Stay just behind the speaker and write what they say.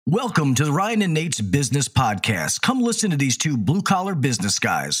Welcome to the Ryan and Nate's Business Podcast. Come listen to these two blue-collar business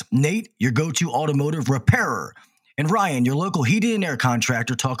guys. Nate, your go-to automotive repairer, and Ryan, your local heating and air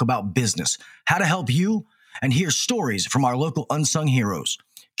contractor, talk about business, how to help you, and hear stories from our local unsung heroes.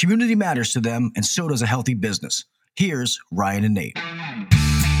 Community matters to them, and so does a healthy business. Here's Ryan and Nate.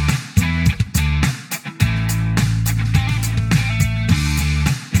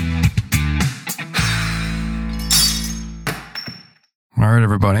 All right,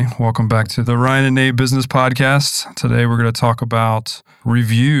 everybody. Welcome back to the Ryan and Nate Business Podcast. Today, we're going to talk about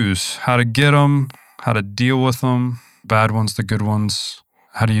reviews, how to get them, how to deal with them, bad ones, the good ones,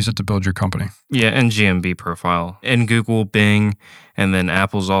 how to use it to build your company. Yeah, and GMB profile. And Google, Bing, and then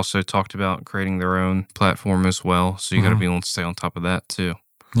Apple's also talked about creating their own platform as well. So you got to be able to stay on top of that too.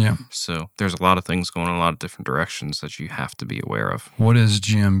 Yeah. So there's a lot of things going in a lot of different directions that you have to be aware of. What is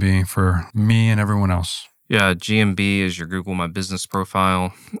GMB for me and everyone else? Yeah, GMB is your Google My Business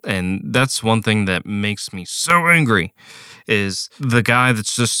profile. And that's one thing that makes me so angry is the guy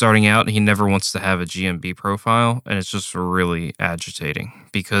that's just starting out, he never wants to have a GMB profile. And it's just really agitating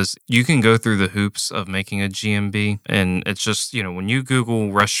because you can go through the hoops of making a GMB. And it's just, you know, when you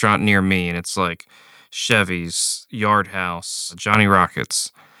Google restaurant near me and it's like Chevy's, Yard House, Johnny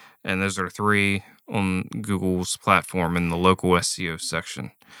Rockets, and those are three on Google's platform in the local SEO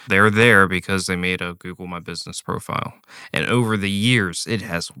section. They're there because they made a Google My Business profile. And over the years, it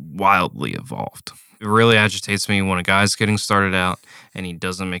has wildly evolved. It really agitates me when a guy's getting started out and he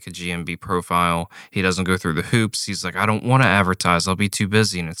doesn't make a GMB profile. He doesn't go through the hoops. He's like, I don't want to advertise. I'll be too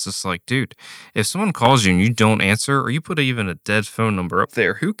busy. And it's just like, dude, if someone calls you and you don't answer or you put even a dead phone number up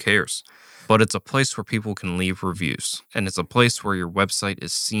there, who cares? But it's a place where people can leave reviews. And it's a place where your website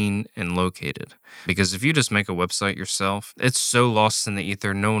is seen and located. Because if you just make a website yourself, it's so lost in the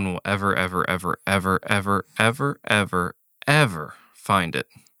ether, no one will ever find it.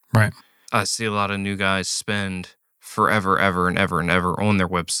 Right. I see a lot of new guys spend forever on their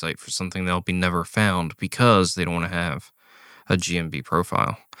website for something that'll be never found because they don't want to have a GMB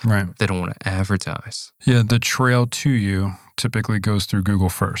profile. Right. They don't want to advertise. Yeah, the trail to you typically goes through Google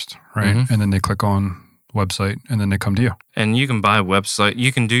first, right? Mm-hmm. And then they click on website and then they come to you. And you can buy a website.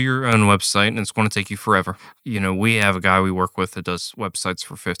 You can do your own website and it's going to take you forever. You know, we have a guy we work with that does websites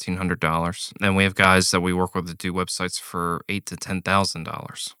for $1,500. And we have guys that we work with that do websites for $8,000 to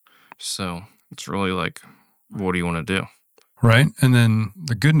 $10,000. So it's really like, what do you want to do? Right. And then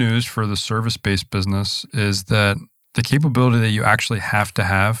the good news for the service-based business is that the capability that you actually have to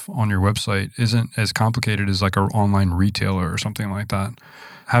have on your website isn't as complicated as like an online retailer or something like that.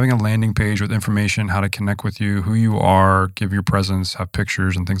 Having a landing page with information, how to connect with you, who you are, give your presence, have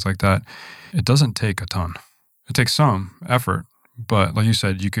pictures and things like that, it doesn't take a ton. It takes some effort, but like you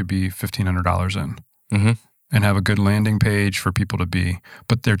said, you could be $1,500 in and have a good landing page for people to be,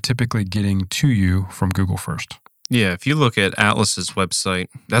 but they're typically getting to you from Google first. Yeah, if you look at Atlas's website,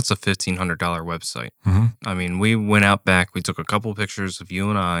 that's a $1,500 website. Mm-hmm. I mean, we went out back, we took a couple pictures of you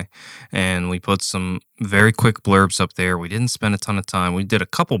and I, and we put some very quick blurbs up there. We didn't spend a ton of time. We did a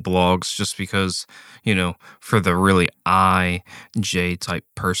couple blogs just because, you know, for the really IJ type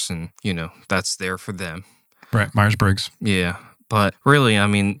person, you know, that's there for them. Right, Myers-Briggs. Yeah, but really, I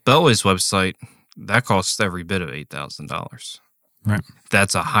mean, Beltway's website, that costs every bit of $8,000. Right.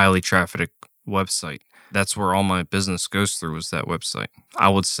 That's a highly trafficked website. That's where all my business goes through is that website. I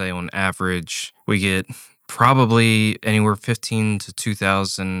would say on average, we get probably anywhere 15 to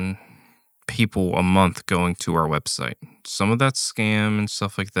 2,000 people a month going to our website. Some of that's scam and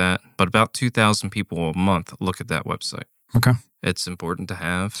stuff like that, but about 2,000 people a month look at that website. Okay. It's important to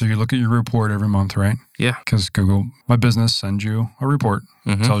have. So you look at your report every month, right? Yeah. Because Google My Business sends you a report.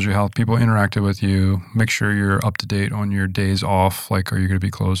 Tells you how people interacted with you, make sure you're up to date on your days off, like are you going to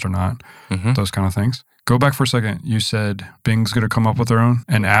be closed or not, those kind of things. Go back for a second. You said Bing's going to come up with their own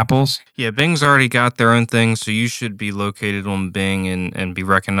and Apple's? Yeah, Bing's already got their own thing, so you should be located on Bing and be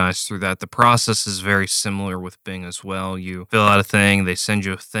recognized through that. The process is very similar with Bing as well. You fill out a thing, they send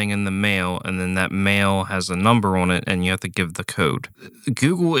you a thing in the mail, and then that mail has a number on it, and you have to give the code.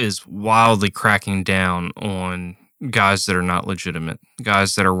 Google is wildly cracking down on guys that are not legitimate,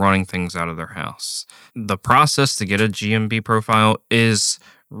 guys that are running things out of their house. The process to get a GMB profile is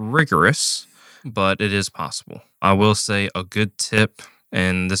rigorous, but it is possible. I will say a good tip,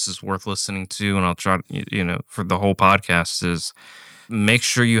 and this is worth listening to, and I'll try to, you know, for the whole podcast is make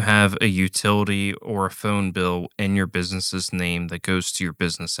sure you have a utility or a phone bill in your business's name that goes to your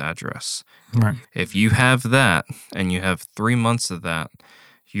business address. Right. If you have that and you have 3 months of that,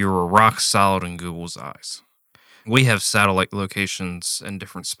 you're rock solid in Google's eyes. We have satellite locations in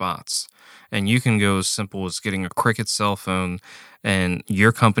different spots. And you can go as simple as getting a Cricket cell phone and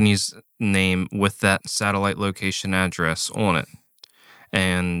your company's name with that satellite location address on it.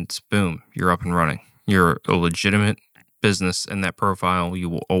 And boom, you're up and running. You're a legitimate business in that profile. You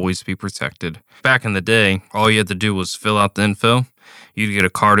will always be protected. Back in the day, all you had to do was fill out the info. You'd get a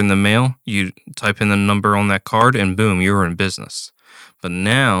card in the mail. You'd type in the number on that card and boom, you were in business. But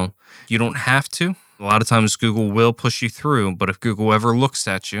now you don't have to. A lot of times Google will push you through, but if Google ever looks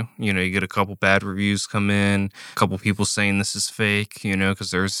at you, you get a couple bad reviews come in, a couple people saying this is fake, because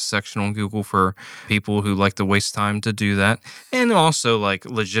there's a section on Google for people who like to waste time to do that. And also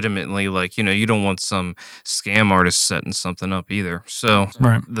legitimately, you don't want some scam artist setting something up either. So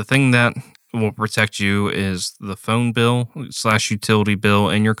The thing that will protect you is the phone bill / utility bill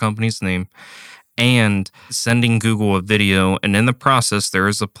in your company's name, and sending Google a video. And in the process, there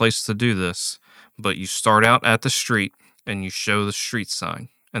is a place to do this. But you start out at the street and you show the street sign,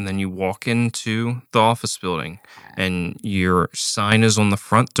 and then you walk into the office building and your sign is on the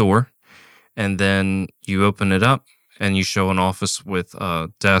front door, and then you open it up and you show an office with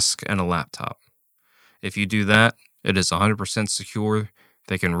a desk and a laptop. If you do that, it is 100% secure.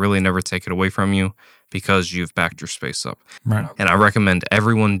 They can really never take it away from you because you've backed your space up. Right. And I recommend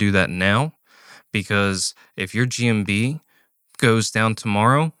everyone do that now, because if your GMB goes down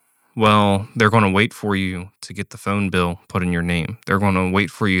tomorrow, well, they're going to wait for you to get the phone bill put in your name. They're going to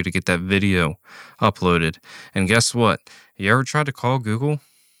wait for you to get that video uploaded. And guess what? You ever tried to call Google?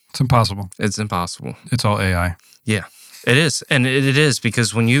 It's impossible. It's impossible. It's all AI. Yeah, it is. And it is,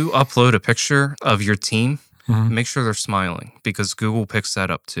 because when you upload a picture of your team, make sure they're smiling, because Google picks that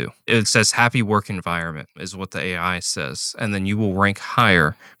up too. It says happy work environment is what the AI says. And then you will rank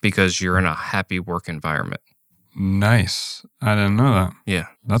higher because you're in a happy work environment. Nice. I didn't know that. Yeah.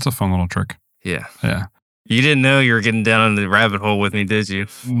 That's a fun little trick. Yeah. Yeah. You didn't know you were getting down in the rabbit hole with me, did you?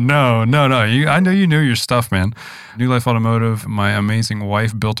 No. I know you knew your stuff, man. New Life Automotive, my amazing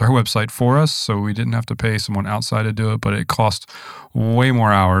wife, built our website for us, so we didn't have to pay someone outside to do it, but it cost way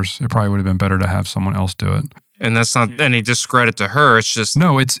more hours. It probably would have been better to have someone else do it. And that's not any discredit to her. It's just...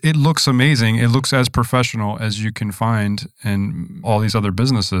 No, it looks amazing. It looks as professional as you can find in all these other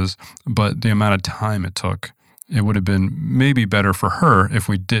businesses, but the amount of time it took, it would have been maybe better for her if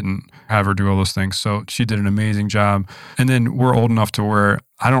we didn't have her do all those things. So she did an amazing job. And then we're old enough to where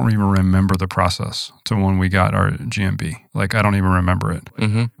I don't even remember the process to when we got our GMB. I don't even remember it.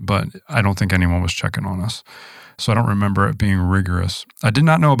 But I don't think anyone was checking on us. So I don't remember it being rigorous. I did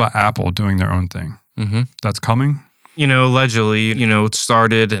not know about Apple doing their own thing. That's coming. Allegedly, it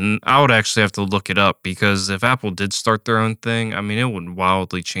started, and I would actually have to look it up, because if Apple did start their own thing, it would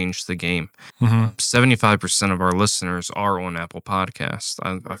wildly change the game. 75% of our listeners are on Apple Podcasts.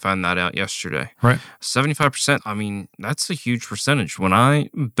 I found that out yesterday. Right. 75%, that's a huge percentage. When I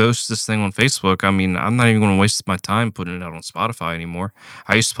post this thing on Facebook, I'm not even going to waste my time putting it out on Spotify anymore.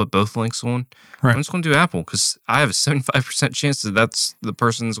 I used to put both links on. Right. I'm just going to do Apple, because I have a 75% chance that that's the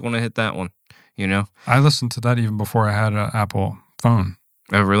person's going to hit that one. I listened to that even before I had an Apple phone.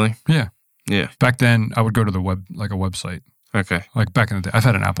 Oh, really? Yeah. Yeah. Back then, I would go to the web, a website. Okay. Back in the day. I've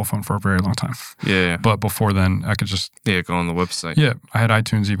had an Apple phone for a very long time. Yeah. But before then, I could just... Yeah, go on the website. Yeah. I had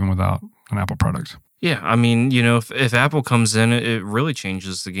iTunes even without an Apple product. Yeah. If Apple comes in, it really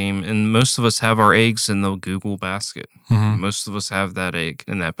changes the game. And most of us have our eggs in the Google basket. Most of us have that egg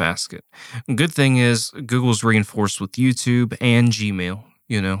in that basket. Good thing is, Google's reinforced with YouTube and Gmail.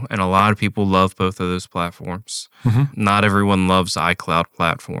 And a lot of people love both of those platforms. Not everyone loves iCloud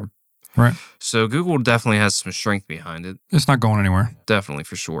platform. Right. So Google definitely has some strength behind it. It's not going anywhere. Definitely,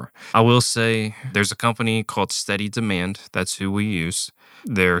 for sure. I will say there's a company called Steady Demand. That's who we use.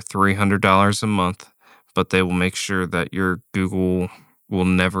 They're $300 a month, but they will make sure that your Google will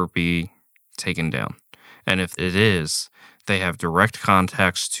never be taken down. And if it is, they have direct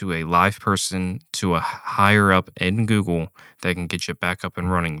contacts to a live person, to a higher up in Google that can get you back up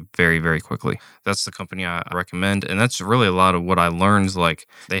and running very, very quickly. That's the company I recommend. And that's really a lot of what I learned.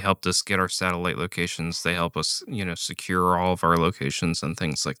 They helped us get our satellite locations. They help us, secure all of our locations and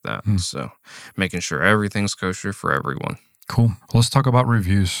things like that. So making sure everything's kosher for everyone. Cool. Well, let's talk about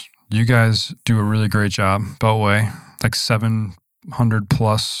reviews. You guys do a really great job. Beltway, 700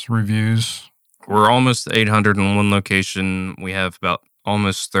 plus reviews. We're almost 800 in one location. We have about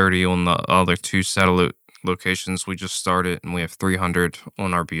almost 30 on the other two satellite locations we just started, and we have 300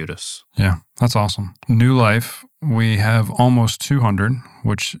 on Arbutus. Yeah, that's awesome. New Life, we have almost 200,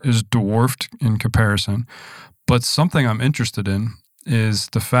 which is dwarfed in comparison. But something I'm interested in is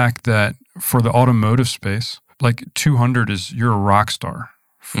the fact that for the automotive space, 200 is, you're a rock star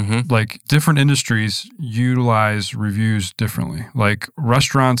Like different industries utilize reviews differently. Like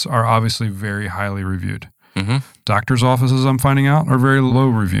restaurants are obviously very highly reviewed. Doctors' offices, I'm finding out, are very low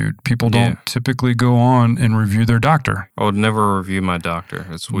reviewed. People don't typically go on and review their doctor. I would never review my doctor.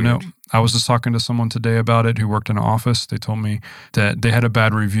 It's weird. No. I was just talking to someone today about it who worked in an office. They told me that they had a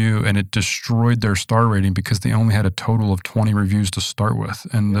bad review and it destroyed their star rating because they only had a total of 20 reviews to start with.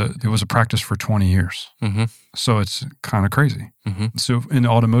 And it was a practice for 20 years. So it's kind of crazy. So in the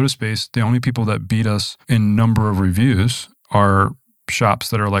automotive space, the only people that beat us in number of reviews are shops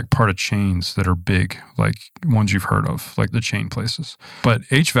that are like part of chains that are big, like ones you've heard of, like the chain places. But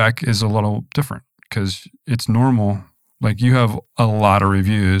HVAC is a little different because it's normal. Like you have a lot of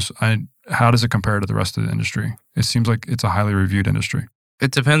reviews. How does it compare to the rest of the industry? It seems like it's a highly reviewed industry.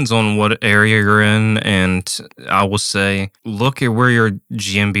 It depends on what area you're in. And I will say, look at where your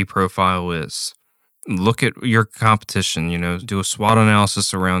GMB profile is. Look at your competition, do a SWOT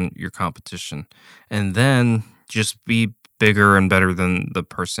analysis around your competition. And then just be bigger and better than the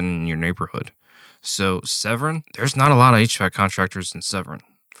person in your neighborhood. So Severn, there's not a lot of HVAC contractors in Severn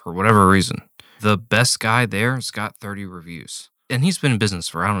for whatever reason. The best guy there has got 30 reviews. And he's been in business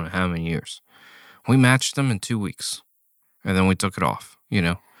for I don't know how many years. We matched them in 2 weeks. And then we took it off,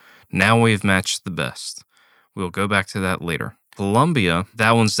 Now we've matched the best. We'll go back to that later. Columbia,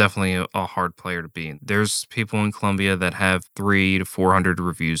 that one's definitely a hard player to beat. There's people in Columbia that have 300 to 400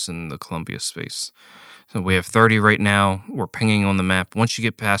 reviews in the Columbia space. So we have 30 right now. We're pinging on the map. Once you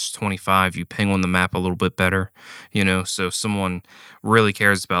get past 25, you ping on the map a little bit better, So if someone really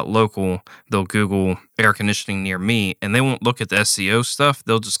cares about local, they'll Google air conditioning near me, and they won't look at the SEO stuff.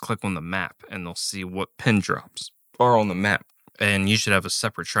 They'll just click on the map, and they'll see what pin drops are on the map. And you should have a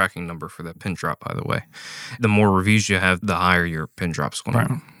separate tracking number for that pin drop, by the way. The more reviews you have, the higher your pin drop's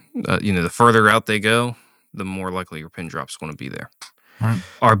going to be. The further out they go, the more likely your pin drop's going to be there. Right.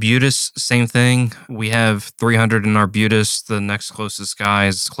 Arbutus, same thing. We have 300 in Arbutus. The next closest guy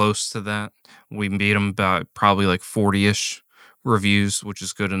is close to that. We beat them by probably like 40-ish reviews, which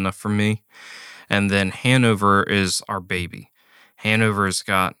is good enough for me. And then Hanover is our baby. Hanover has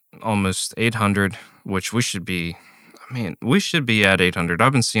got almost 800, which we should be at 800.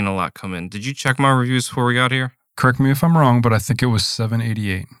 I've been seeing a lot come in. Did you check my reviews before we got here? Correct me if I'm wrong, but I think it was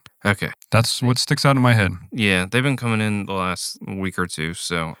 788. Okay. That's what sticks out in my head. Yeah, they've been coming in the last week or two.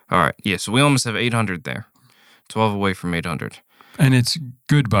 So, all right. Yeah, so we almost have 800 there. 12 away from 800. And it's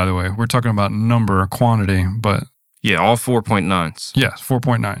good, by the way. We're talking about number, quantity, but... Yeah, all 4.9s. Yes,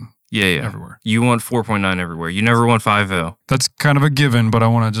 4.9. Yeah. Everywhere. You want 4.9 everywhere. You never want 5.0. That's kind of a given, but I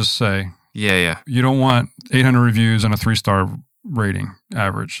want to just say... Yeah. You don't want 800 reviews and a 3-star rating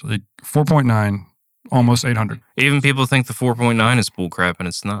average. Like 4.9... almost 800. Even people think the 4.9 is bullcrap, and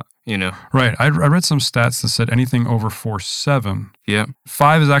it's not, Right. I read some stats that said anything over 4.7. Yeah.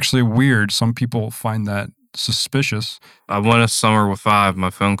 5 is actually weird. Some people find that suspicious. I went a summer with 5.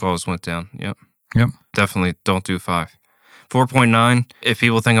 My phone calls went down. Yep. Definitely don't do 5. 4.9, if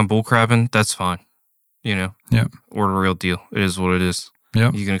people think I'm bullcrapping, that's fine. Yeah. Or the real deal. It is what it is.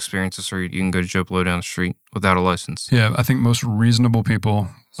 Yeah. You can experience this, or you can go to Joe Blow down the street without a license. Yeah. I think most reasonable people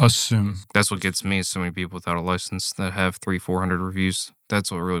assume. That's what gets me, is so many people without a license that have 300-400 reviews. That's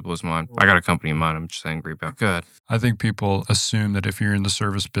what really blows my mind. I got a company in mind I'm just angry about. Go ahead. I think people assume that if you're in the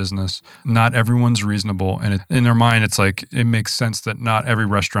service business, not everyone's reasonable. And in their mind, it's like, it makes sense that not every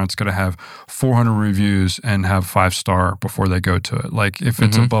restaurant's going to have 400 reviews and have 5-star before they go to it. Like if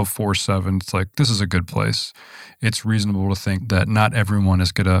it's above 4.7, it's like, this is a good place. It's reasonable to think that not everyone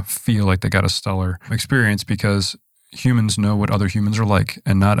is going to feel like they got a stellar experience, because humans know what other humans are like,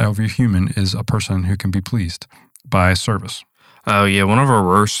 and not every human is a person who can be pleased by service. Oh, yeah. One of our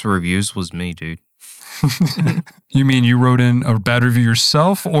worst reviews was me, dude. You mean you wrote in a bad review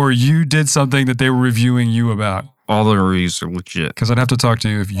yourself, or you did something that they were reviewing you about? All the reviews are legit. Because I'd have to talk to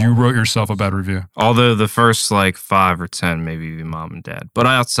you if you wrote yourself a bad review. Although the first 5 or 10, maybe even mom and dad. But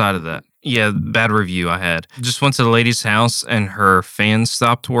outside of that, yeah, bad review I had. Just went to the lady's house and her fan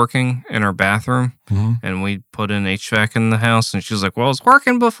stopped working in her bathroom. And we put in HVAC in the house, and she was like, well, it's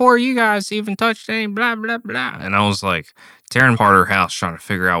working before you guys even touched any blah, blah, blah. And I was like tearing apart her house trying to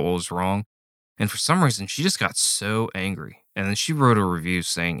figure out what was wrong. And for some reason, she just got so angry. And then she wrote a review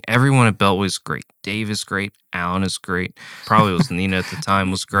saying everyone at Beltway is great. Dave is great. Alan is great. Probably was Nina at the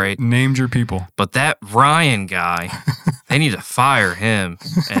time was great. Named your people. But that Ryan guy, they need to fire him.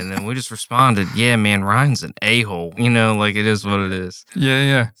 And then we just responded, yeah, man, Ryan's an a-hole. It is what it is.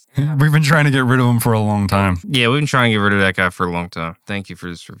 Yeah. We've been trying to get rid of him for a long time. Yeah, we've been trying to get rid of that guy for a long time. Thank you for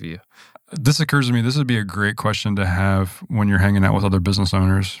this review. This occurs to me, this would be a great question to have when you're hanging out with other business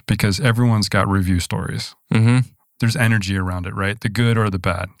owners, because everyone's got review stories. there's energy around it, right? The good or the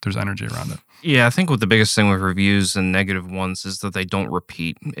bad, there's energy around it. Yeah, I think what the biggest thing with reviews and negative ones is that they don't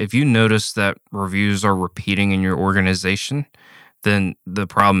repeat. If you notice that reviews are repeating in your organization, then the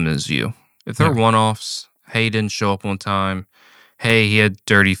problem is you. If they're one-offs, hey, he didn't show up on time, hey, he had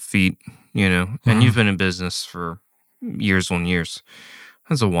dirty feet, and you've been in business for years on years,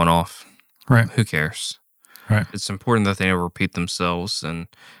 that's a one-off. Right. Who cares? Right. It's important that they don't repeat themselves. And,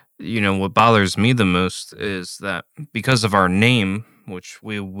 what bothers me the most is that because of our name, which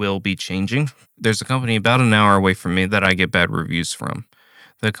we will be changing, there's a company about an hour away from me that I get bad reviews from.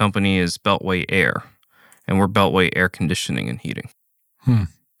 The company is Beltway Air, and we're Beltway Air Conditioning and Heating.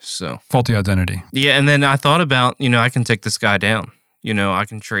 So faulty identity. Yeah, and then I thought about, I can take this guy down. I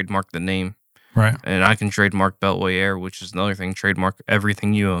can trademark the name. Right. And I can trademark Beltway Air, which is another thing. Trademark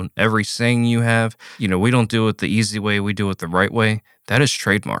everything you own. Every saying you have. We don't do it the easy way. We do it the right way. That is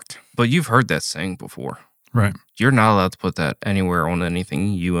trademarked. But you've heard that saying before. Right. You're not allowed to put that anywhere on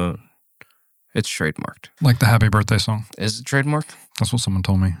anything you own. It's trademarked. Like the Happy Birthday song. Is it trademarked? That's what someone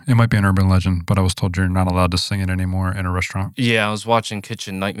told me. It might be an urban legend, but I was told you're not allowed to sing it anymore in a restaurant. Yeah, I was watching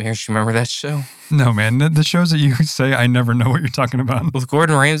Kitchen Nightmares. You remember that show? No, man. The shows that you say, I never know what you're talking about. With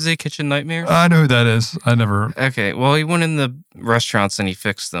Gordon Ramsay, Kitchen Nightmares? I know who that is. I never... Okay, well, he went in the restaurants and he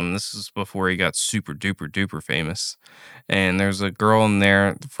fixed them. This is before he got super duper duper famous. And there's a girl in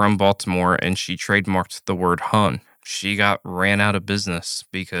there from Baltimore, and she trademarked the word hun. She got ran out of business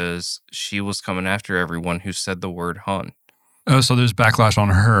because she was coming after everyone who said the word hun. Oh, so there's backlash on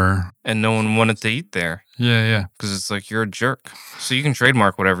her. And no one wanted to eat there. Yeah. Because it's like, you're a jerk. So you can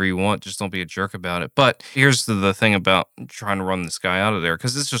trademark whatever you want, just don't be a jerk about it. But here's the thing about trying to run this guy out of there,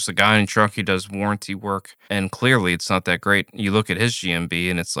 because it's just a guy in a truck, he does warranty work, and clearly it's not that great. You look at his GMB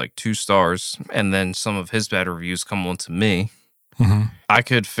and it's like 2 stars, and then some of his bad reviews come on to me. I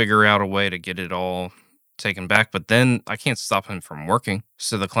could figure out a way to get it all taken back, but then I can't stop him from working.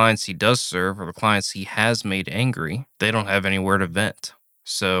 So the clients he does serve, or the clients he has made angry, they don't have anywhere to vent.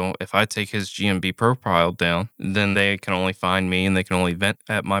 So if I take his GMB profile down, then they can only find me and they can only vent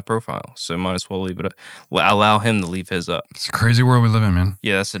at my profile. So might as well leave it up. Allow him to leave his up. It's a crazy world we live in, man.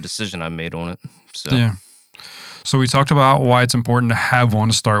 Yeah, that's a decision I made on it. So yeah. So we talked about why it's important to have one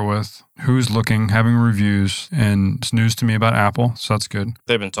to start with, who's looking, having reviews, and it's news to me about Apple, so that's good.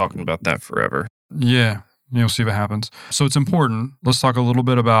 They've been talking about that forever. Yeah. You'll see what happens. So it's important. Let's talk a little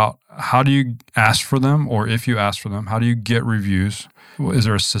bit about how do you ask for them, or if you ask for them, how do you get reviews? Is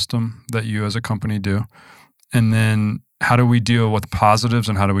there a system that you as a company do? And then how do we deal with positives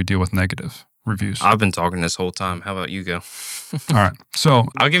and how do we deal with negative reviews? I've been talking this whole time. How about you go? All right. So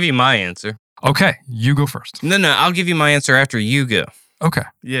I'll give you my answer. Okay. You go first. No, I'll give you my answer after you go. Okay.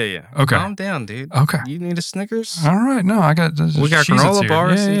 Yeah. Okay. Calm down, dude. Okay. You need a Snickers? All right. No, I got... We got granola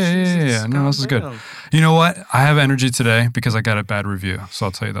bars. Yeah. No, this is good. You know what? I have energy today because I got a bad review. So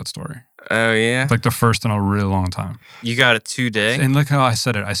I'll tell you that story. Oh, yeah? Like the first in a really long time. You got it today? And look how I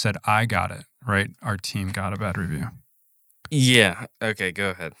said it. I said, I got it, right? Our team got a bad review. Yeah. Okay,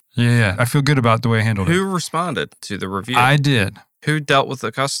 go ahead. Yeah. I feel good about the way I handled it. Who responded to the review? I did. Who dealt with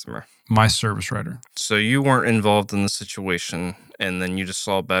the customer? My service writer. So you weren't involved in the situation, and then you just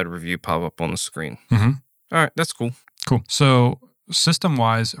saw a bad review pop up on the screen. Mm-hmm. All right, that's cool. Cool. So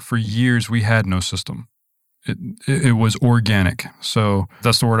system-wise, for years, we had no system. It was organic. So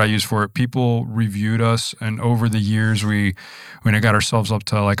that's the word I use for it. People reviewed us, and over the years, we got ourselves up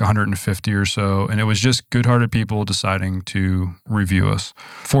to like 150 or so, and it was just good-hearted people deciding to review us.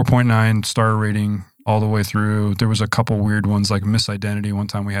 4.9 star rating all the way through. There was a couple weird ones like Misidentity. One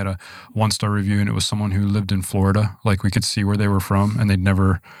time we had a 1-star review, and it was someone who lived in Florida. Like we could see where they were from, and they'd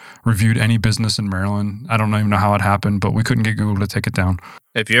never reviewed any business in Maryland. I don't even know how it happened, but we couldn't get Google to take it down.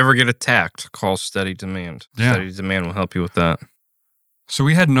 If you ever get attacked, call Steady Demand. Yeah. Steady Demand will help you with that. So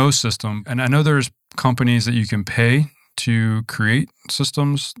we had no system, and I know there's companies that you can pay to create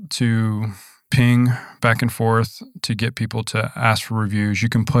systems to ping back and forth to get people to ask for reviews. You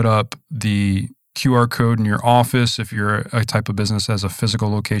can put up the QR code in your office if you're a type of business that has a physical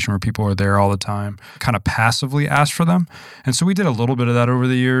location where people are there all the time, kind of passively ask for them. And so we did a little bit of that over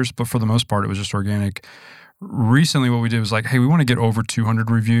the years, but for the most part, it was just organic. Recently, what we did was like, hey, we want to get over 200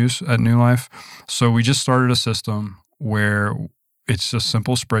 reviews at New Life. So we just started a system where it's a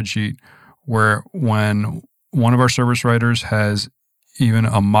simple spreadsheet where when one of our service writers has even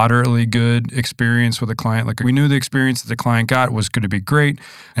a moderately good experience with a client. Like we knew the experience that the client got was going to be great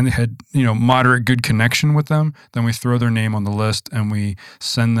and they had, moderate good connection with them. Then we throw their name on the list and we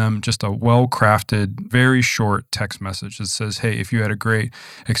send them just a well-crafted, very short text message that says, hey, if you had a great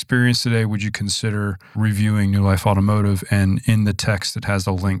experience today, would you consider reviewing New Life Automotive? And in the text, it has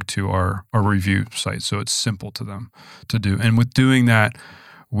a link to our review site. So it's simple to them to do. And with doing that,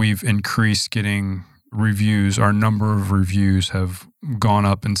 we've increased getting reviews. Our number of reviews have gone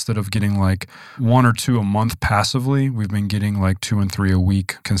up. Instead of getting like 1 or 2 a month passively, we've been getting like 2 and 3 a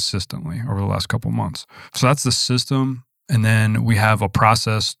week consistently over the last couple of months. So that's the system. And then we have a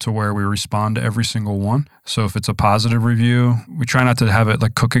process to where we respond to every single one. So if it's a positive review, we try not to have it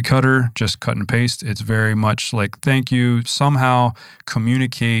like cookie cutter, just cut and paste. It's very much like, thank you. Somehow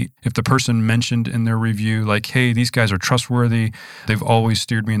communicate. If the person mentioned in their review, like, hey, these guys are trustworthy. They've always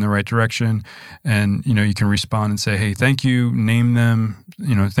steered me in the right direction. And, you can respond and say, hey, thank you. Name them.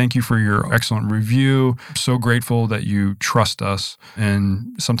 Thank you for your excellent review. So grateful that you trust us.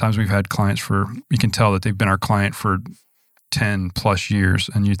 And sometimes we've had clients you can tell that they've been our client for 10 plus years,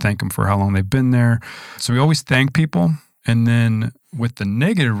 and you thank them for how long they've been there. So we always thank people. And then with the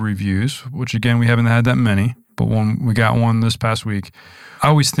negative reviews, which again, we haven't had that many, but when we got one this past week, I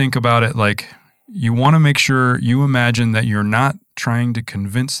always think about it like you want to make sure you imagine that you're not trying to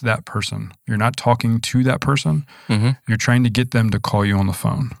convince that person. You're not talking to that person. Mm-hmm. You're trying to get them to call you on the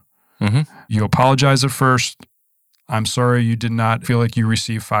phone. Mm-hmm. You apologize at first. I'm sorry you did not feel like you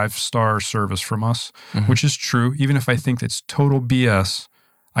received 5-star service from us, which is true. Even if I think it's total BS,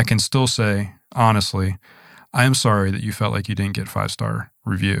 I can still say, honestly, I am sorry that you felt like you didn't get 5-star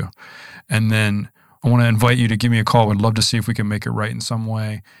review. And then I want to invite you to give me a call. Would love to see if we can make it right in some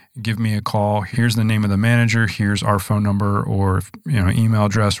way. Give me a call. Here's the name of the manager. Here's our phone number or email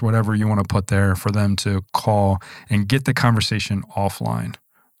address, whatever you want to put there for them to call and get the conversation offline.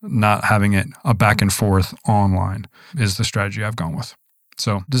 Not having it a back and forth online is the strategy I've gone with.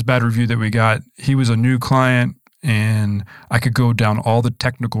 So this bad review that we got, he was a new client and I could go down all the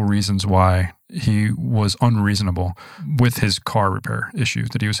technical reasons why he was unreasonable with his car repair issue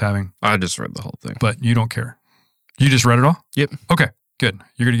that he was having. I just read the whole thing. But you don't care. You just read it all? Yep. Okay, good.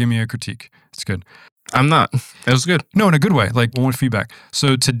 You're going to give me a critique. It's good. I'm not. It was good. No, in a good way. Like, I want feedback.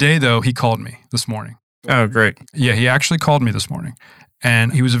 So today, though, he called me this morning. Oh, great. Yeah, he actually called me this morning.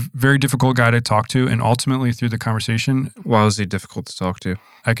 And he was a very difficult guy to talk to. And ultimately, through the conversation... Why was he difficult to talk to?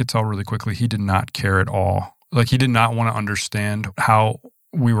 I could tell really quickly he did not care at all. Like, he did not want to understand how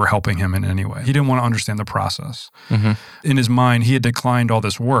we were helping him in any way. He didn't want to understand the process. Mm-hmm. In his mind, he had declined all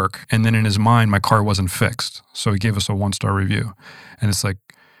this work. And then in his mind, my car wasn't fixed. So he gave us a 1-star review. And it's like,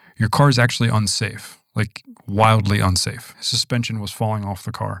 your car is actually unsafe. Like, wildly unsafe. His suspension was falling off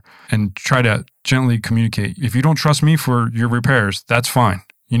the car. And try to gently communicate. If you don't trust me for your repairs, that's fine.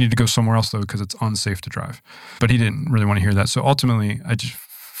 You need to go somewhere else, though, because it's unsafe to drive. But he didn't really want to hear that. So ultimately, I just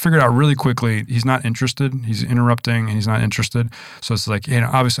figured out really quickly, he's not interested. He's interrupting and he's not interested. So it's like,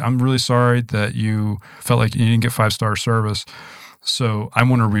 obviously, I'm really sorry that you felt like you didn't get 5-star service. So I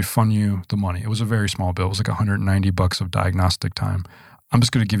want to refund you the money. It was a very small bill. It was like $190 of diagnostic time. I'm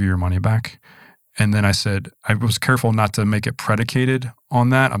just going to give you your money back. And then I said, I was careful not to make it predicated on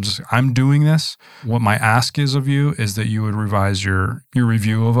that. I'm doing this. What my ask is of you is that you would revise your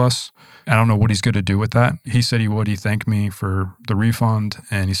review of us. I don't know what he's going to do with that. He said he would. He thanked me for the refund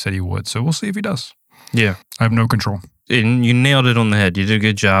and he said he would. So we'll see if he does. Yeah. I have no control. And you nailed it on the head. You did a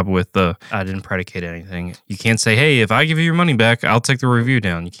good job with I didn't predicate anything. You can't say, hey, if I give you your money back, I'll take the review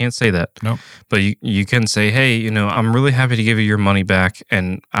down. You can't say that. Nope. But you can say, hey, I'm really happy to give you your money back,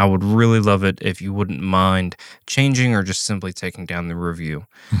 and I would really love it if you wouldn't mind changing or just simply taking down the review.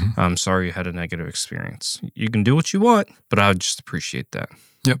 Mm-hmm. I'm sorry you had a negative experience. You can do what you want, but I would just appreciate that.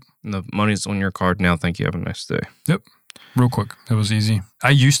 Yep. And the money's on your card now. Thank you. Have a nice day. Yep. Real quick. It was easy.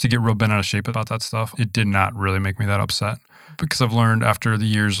 I used to get real bent out of shape about that stuff. It did not really make me that upset because I've learned after the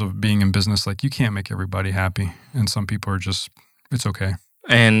years of being in business, like you can't make everybody happy. And some people are just, it's okay.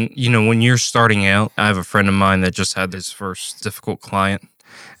 And, when you're starting out, I have a friend of mine that just had his first difficult client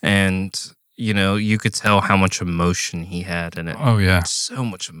and you could tell how much emotion he had in it. Oh, yeah. So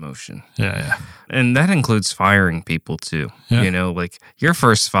much emotion. Yeah. And that includes firing people, too. Yeah. Like your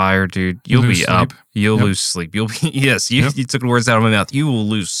first fire, dude, you'll be up. You'll lose sleep. You'll be, yes, you took the words out of my mouth. You will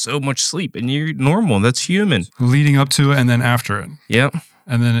lose so much sleep. And you're normal. That's human. Leading up to it and then after it. Yep.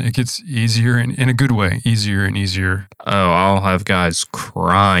 And then it gets easier and in a good way, easier and easier. Oh, I'll have guys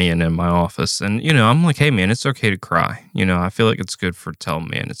crying in my office. And, I'm like, hey, man, it's okay to cry. I feel like it's good for telling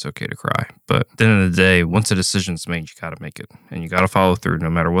man it's okay to cry. But at the end of the day, once a decision's made, you got to make it. And you got to follow through no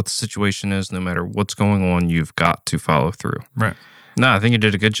matter what the situation is, no matter what's going on, you've got to follow through. Right. No, I think you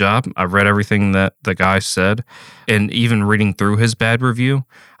did a good job. I read everything that the guy said, and even reading through his bad review,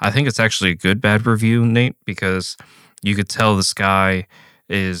 I think it's actually a good bad review, Nate, because you could tell this guy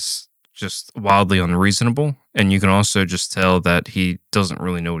is just wildly unreasonable, and you can also just tell that he doesn't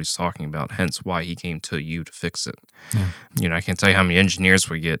really know what he's talking about, hence why he came to you to fix it. Yeah. You know, I can't tell you how many engineers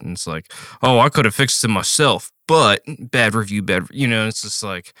we get, and it's like, oh, I could have fixed it myself, but bad review, you know, it's just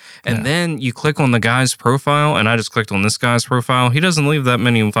like, and then you click on the guy's profile, and I just clicked on this guy's profile. He doesn't leave that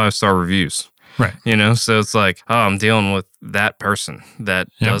many 5-star reviews. Right. You know, so it's like, oh, I'm dealing with that person that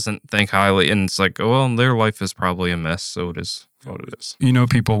doesn't think highly, and it's like, oh, well, their life is probably a mess, so it is what it is. You know,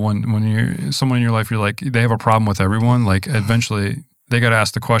 people, when you're someone in your life, you're like, they have a problem with everyone. Like, eventually, they got to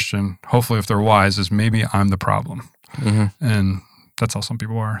ask the question, hopefully, if they're wise, is maybe I'm the problem. Mm-hmm. And that's how some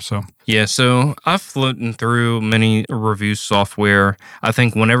people are. So yeah, so I've floated through many review software. I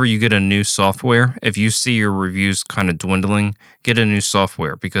think whenever you get a new software, if you see your reviews kind of dwindling, get a new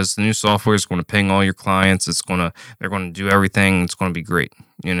software, because the new software is going to ping all your clients. They're going to do everything. It's going to be great.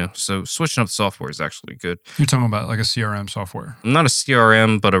 You know, so switching up software is actually good. you're talking about like a CRM software. Not a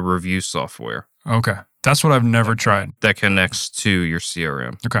CRM, but a review software Okay. That's what I've never tried. that connects to your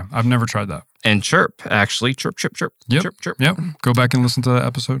CRM. Okay. I've never tried that. And Chirp, actually, Chirp, Yep. Chirp, Yep. Go back and listen to that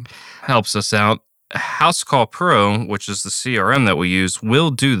episode. helps us out. House Call Pro, which is the CRM that we use,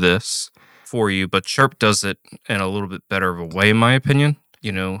 will do this for you, but Chirp does it in a little bit better of a way, in my opinion.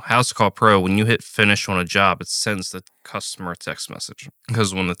 You know, House Call Pro, when you hit finish on a job, it sends the customer a text message.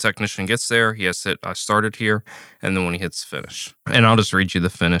 Because when the technician gets there, he has to hit, I started here, and then when he hits finish. And I'll just read you the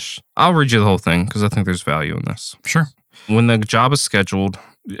finish. I'll read you the whole thing because I think there's value in this. Sure. When the job is scheduled,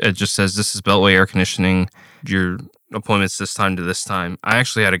 it just says, this is Beltway Air Conditioning. Your appointment's this time to this time. I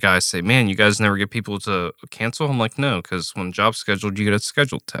actually had a guy say, man, you guys never get people to cancel? I'm like, no, because when the job's scheduled, you get a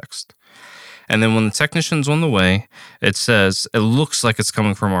scheduled text. And then when the technician's on the way, it says, it looks like it's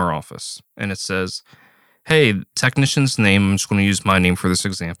coming from our office. And it says, hey, technician's name, I'm just going to use my name for this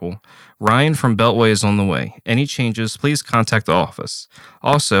example. Ryan from Beltway is on the way. Any changes, please contact the office.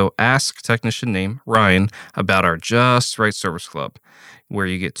 Also, ask technician name, Ryan, about our Just Right Service Club, where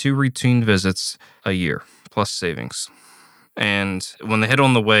you get 2 routine visits a year, plus savings. And when they hit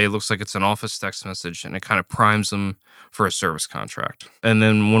on the way, it looks like it's an office text message, and it kind of primes them for a service contract. And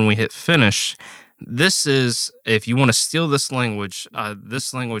then when we hit finish, this is, if you want to steal this language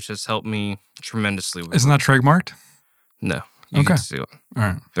has helped me tremendously. Isn't that trademarked? No. You can steal it. All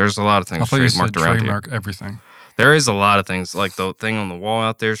right. There's a lot of things trademarked around trademark everything. There is a lot of things, like the thing on the wall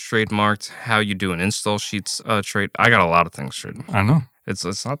out there is trademarked. How you do an install sheets trade. I got a lot of things trademarked. I know.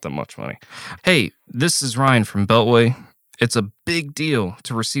 It's not that much money. Hey, this is Ryan from Beltway. It's a big deal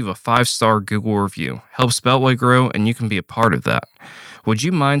to receive a 5-star Google review. Helps Beltway grow, and you can be a part of that. Would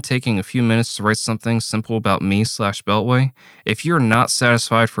you mind taking a few minutes to write something simple about me/Beltway? If you're not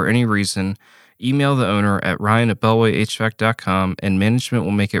satisfied for any reason, email the owner at ryan@beltwayhvac.com, and management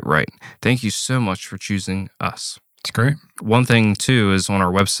will make it right. Thank you so much for choosing us. It's great. One thing, too, is on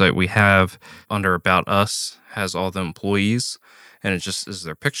our website, we have under About Us, has all the employees, and it just is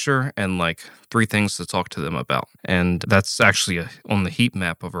their picture and like 3 things to talk to them about. And that's actually on the heat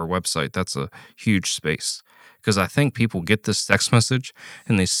map of our website. That's a huge space. Because I think people get this text message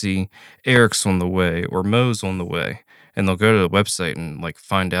and they see Eric's on the way or Mo's on the way. And they'll go to the website and like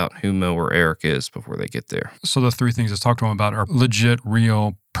find out who Mo or Eric is before they get there. So the 3 things to talk to him about are legit,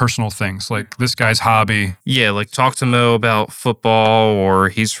 real, personal things. Like this guy's hobby. Yeah, like talk to Mo about football, or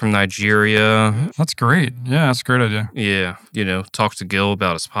he's from Nigeria. That's great. Yeah, that's a great idea. Yeah, you know, talk to Gil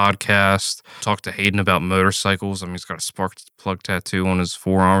about his podcast. Talk to Hayden about motorcycles. I mean, he's got a spark plug tattoo on his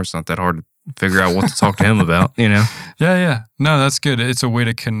forearm. It's not that hard to figure out what to talk to him about, you know? Yeah. No, that's good. It's a way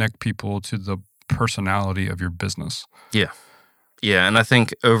to connect people to the personality of your business. Yeah, and I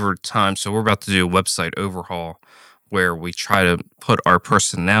think over time, so we're about to do a website overhaul where we try to put our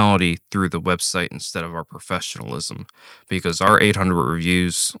personality through the website instead of our professionalism, because our 800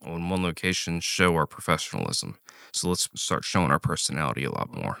 reviews on one location show our professionalism. So let's start showing our personality a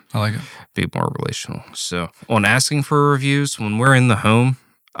lot more. I like it. Be more relational. So on asking for reviews, when we're in the home,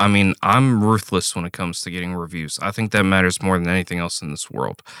 I mean, I'm ruthless when it comes to getting reviews. I think that matters more than anything else in this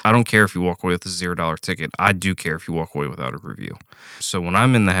world. I don't care if you walk away with a $0 ticket. I do care if you walk away without a review. So when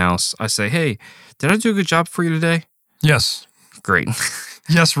I'm in the house, I say, hey, did I do a good job for you today? Yes. Great.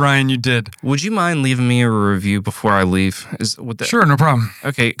 Yes, Ryan, you did. Would you mind leaving me a review before I leave? Sure, no problem.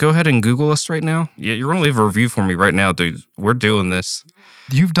 Okay, go ahead and Google us right now. Yeah, you're going to leave a review for me right now, dude. We're doing this.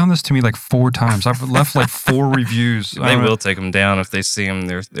 You've done this to me like 4 times. I've left like 4 reviews. They will take them down if they see them.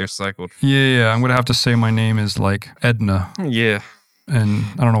 They're cycled. Yeah. I'm going to have to say my name is like Edna. Yeah. And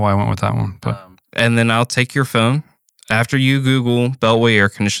I don't know why I went with that one. But and then I'll take your phone After you Google Beltway air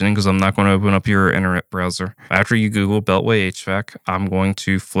conditioning, because I'm not going to open up your internet browser. After you Google Beltway HVAC, I'm going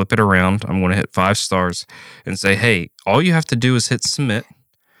to flip it around. I'm going to hit 5 stars and say, hey, all you have to do is hit submit.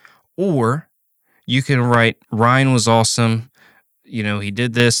 Or you can write, Ryan was awesome. You know, he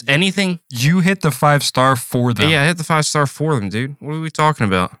did this. Anything. You hit the 5-star for them. Yeah, I hit the 5-star for them, dude. What are we talking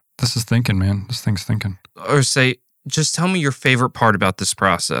about? This is thinking, man. This thing's thinking. Or say, just tell me your favorite part about this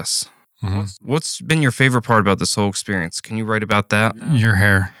process. Mm-hmm. What's been your favorite part about this whole experience? Can you write about that? Your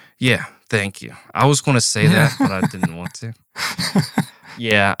hair. Yeah, thank you. I was going to say that, but I didn't want to.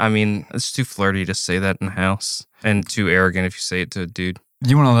 Yeah, I mean, it's too flirty to say that in house and too arrogant if you say it to a dude.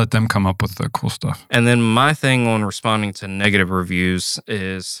 You want to let them come up with the cool stuff. And then my thing on responding to negative reviews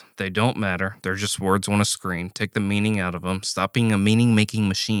is they don't matter. They're just words on a screen. Take the meaning out of them. Stop being a meaning-making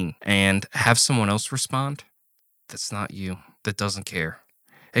machine and have someone else respond. That's not you. That doesn't care.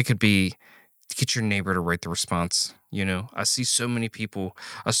 It could be get your neighbor to write the response. You know, I see so many people.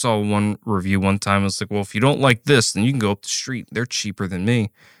 I saw one review one time. It was like, well, if you don't like this, then you can go up the street. They're cheaper than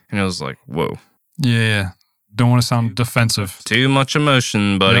me. And I was like, whoa. Yeah. Don't want to sound defensive. Too much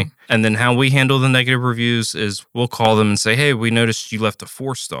emotion, buddy. Yep. And then how we handle the negative reviews is we'll call them and say, hey, we noticed you left a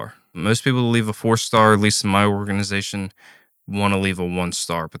 4-star. Most people leave a 4-star, at least in my organization, want to leave a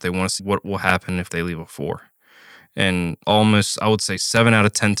 1-star, but they want to see what will happen if they leave a 4. And almost, I would say 7 out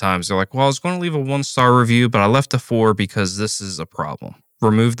of 10 times, they're like, well, I was going to leave a 1-star review, but I left a 4 because this is a problem.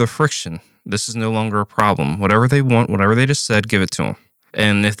 Remove the friction. This is no longer a problem. Whatever they want, whatever they just said, give it to them.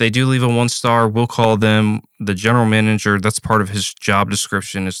 And if they do leave a 1-star, we'll call them. The general manager, that's part of his job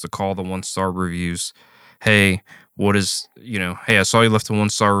description, is to call the 1-star reviews. Hey, hey, I saw you left a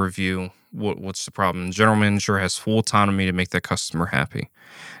 1-star review. What's the problem? The general manager has full autonomy to make that customer happy.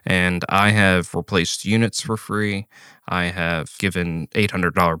 And I have replaced units for free. I have given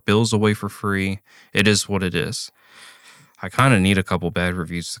 $800 bills away for free. It is what it is. I kind of need a couple bad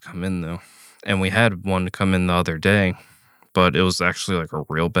reviews to come in, though. And we had one come in the other day, but it was actually like a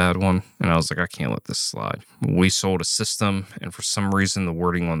real bad one. And I was like, I can't let this slide. We sold a system, and for some reason, the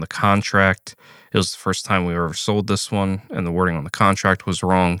wording on the contract, it was the first time we ever sold this one, and the wording on the contract was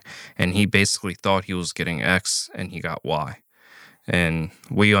wrong. And he basically thought he was getting X, and he got Y. And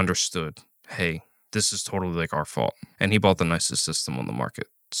we understood, hey, this is totally like our fault. And he bought the nicest system on the market.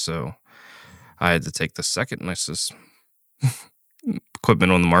 So I had to take the second nicest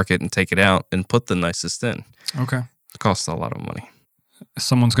equipment on the market and take it out and put the nicest in. Okay. It costs a lot of money.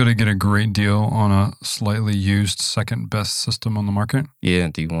 Someone's going to get a great deal on a slightly used second best system on the market. Yeah,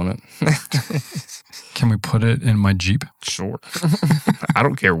 do you want it? Can we put it in my Jeep? Sure. I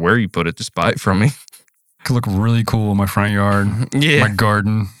don't care where you put it. Just buy it from me. It could look really cool in my front yard, Yeah. my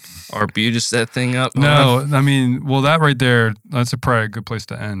garden. Arbu just that thing up. No, I mean, well, that right there, that's probably a good place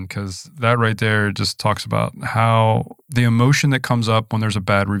to end, because that right there just talks about how the emotion that comes up when there's a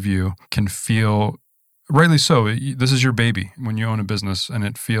bad review can feel, rightly so, this is your baby when you own a business, and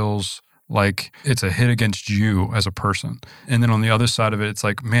it feels like it's a hit against you as a person. And then on the other side of it, it's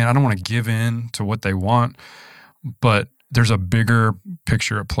like, man, I don't want to give in to what they want, but there's a bigger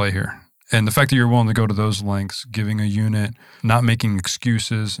picture at play here. And the fact that you're willing to go to those lengths, giving a unit, not making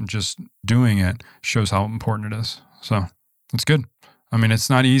excuses, and just doing it shows how important it is. So it's good. I mean, it's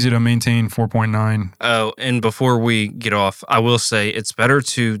not easy to maintain 4.9. Oh, and before we get off, I will say it's better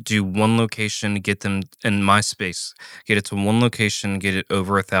to do one location, get them in my space, get it to one location, get it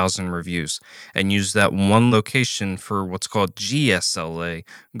over 1,000 reviews, and use that one location for what's called GSLA,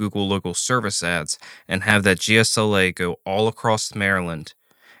 Google Local Service Ads, and have that GSLA go all across Maryland.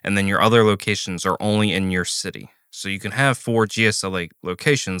 And then your other locations are only in your city. So you can have 4 GSLA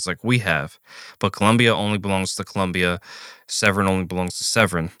locations like we have, but Columbia only belongs to Columbia, Severn only belongs to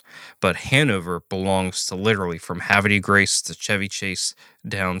Severn, but Hanover belongs to literally from Havre de Grace to Chevy Chase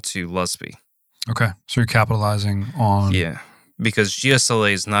down to Lusby. Okay. So you're capitalizing on... Yeah, because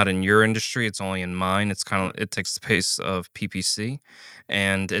GSLA is not in your industry, it's only in mine. It's it takes the pace of PPC,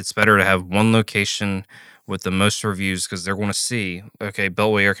 and it's better to have one location with the most reviews, because they're going to see, okay,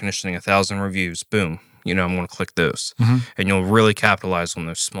 Beltway Air Conditioning, 1,000 reviews, boom. I'm going to click those. Mm-hmm. And you'll really capitalize on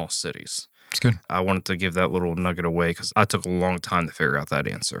those small cities. It's good. I wanted to give that little nugget away because I took a long time to figure out that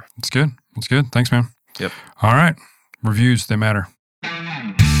answer. It's good. It's good. Thanks, man. Yep. All right. Reviews, they matter.